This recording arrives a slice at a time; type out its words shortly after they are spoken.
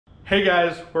Hey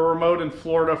guys, we're remote in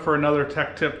Florida for another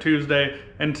Tech Tip Tuesday,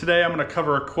 and today I'm going to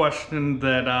cover a question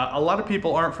that a lot of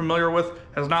people aren't familiar with,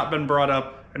 has not been brought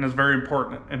up, and is very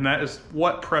important, and that is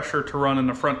what pressure to run in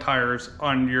the front tires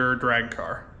on your drag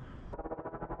car.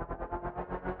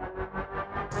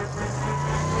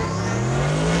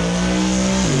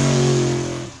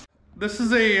 This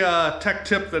is a tech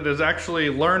tip that is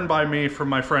actually learned by me from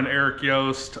my friend Eric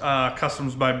Yost,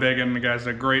 Customs by Biggin. The guy's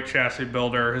a great chassis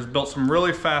builder, has built some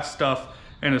really fast stuff,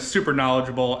 and is super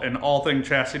knowledgeable in all things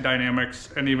chassis dynamics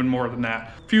and even more than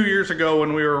that. A few years ago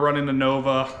when we were running the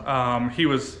Nova, he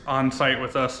was on site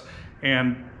with us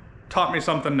and taught me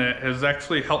something that has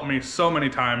actually helped me so many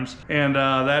times, and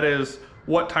that is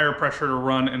what tire pressure to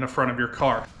run in the front of your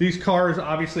car. These cars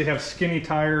obviously have skinny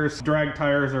tires. Drag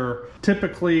tires are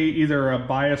typically either a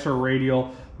bias or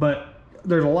radial, but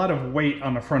there's a lot of weight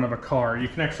on the front of a car. You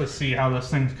can actually see how this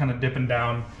thing's kind of dipping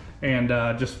down and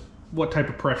just what type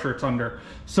of pressure it's under.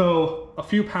 So a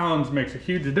few pounds makes a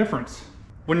huge difference.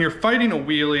 When you're fighting a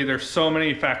wheelie, there's so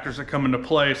many factors that come into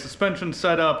play: suspension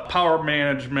setup, power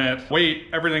management, weight,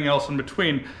 everything else in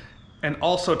between, and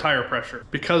also tire pressure.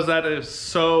 Because that is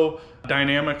so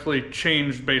dynamically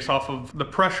changed based off of the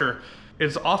pressure,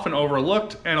 it's often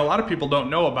overlooked, and a lot of people don't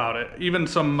know about it. Even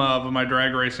some of my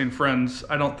drag racing friends,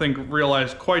 I don't think,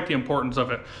 realize quite the importance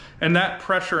of it. And that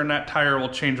pressure in that tire will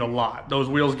change a lot. Those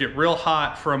wheels get real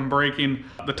hot from braking,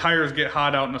 the tires get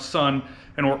hot out in the sun,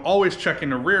 and we're always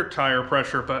checking the rear tire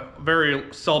pressure, but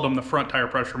very seldom the front tire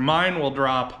pressure. Mine will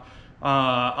drop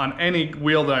on any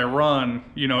wheel that I run.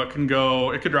 You know, it could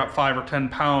drop 5 or 10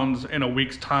 pounds in a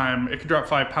week's time. It could drop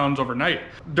 5 pounds overnight.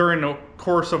 During the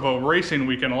course of a racing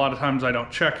weekend, a lot of times I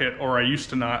don't check it, or I used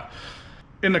to not.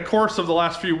 In the course of the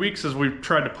last few weeks, as we've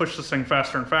tried to push this thing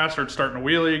faster and faster, it's starting to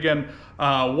wheelie again.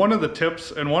 One of the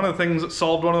tips and one of the things that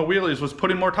solved one of the wheelies was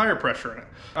putting more tire pressure in it.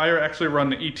 I actually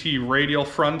run the ET radial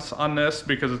fronts on this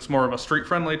because it's more of a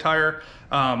street-friendly tire.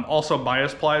 Also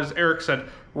bias plies. Eric said,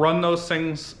 run those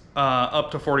things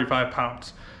up to 45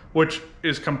 pounds, which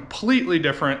is completely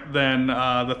different than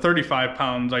the 35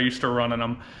 pounds I used to run in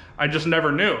them. I just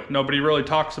never knew. Nobody really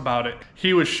talks about it.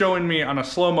 He was showing me on a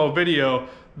slow-mo video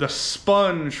the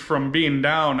sponge from being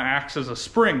down acts as a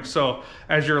spring. So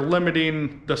as you're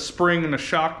limiting the spring and the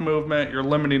shock movement, you're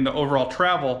limiting the overall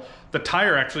travel, the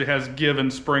tire actually has give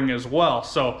and spring as well.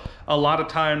 So a lot of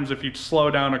times if you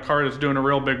slow down a car that's doing a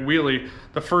real big wheelie,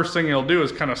 the first thing you'll do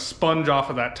is kind of sponge off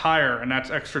of that tire, and that's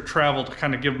extra travel to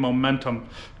kind of give momentum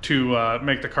to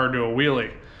make the car do a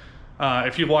wheelie.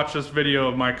 If you watch this video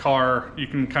of my car, you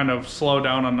can kind of slow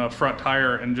down on the front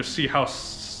tire and just see how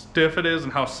stiff it is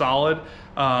and how solid,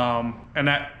 and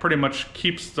that pretty much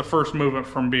keeps the first movement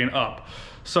from being up.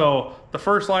 So the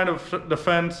first line of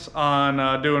defense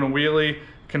on doing a wheelie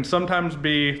can sometimes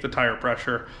be the tire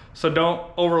pressure. So don't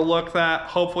overlook that.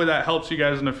 Hopefully that helps you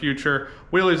guys in the future.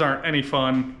 Wheelies aren't any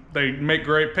fun. They make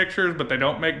great pictures, but they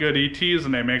don't make good ETs,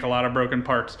 and they make a lot of broken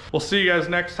parts. We'll see you guys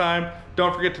next time.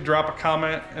 Don't forget to drop a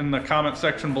comment in the comment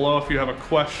section below if you have a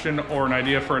question or an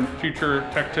idea for a future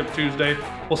Tech Tip Tuesday.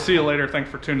 We'll see you later. Thanks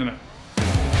for tuning in.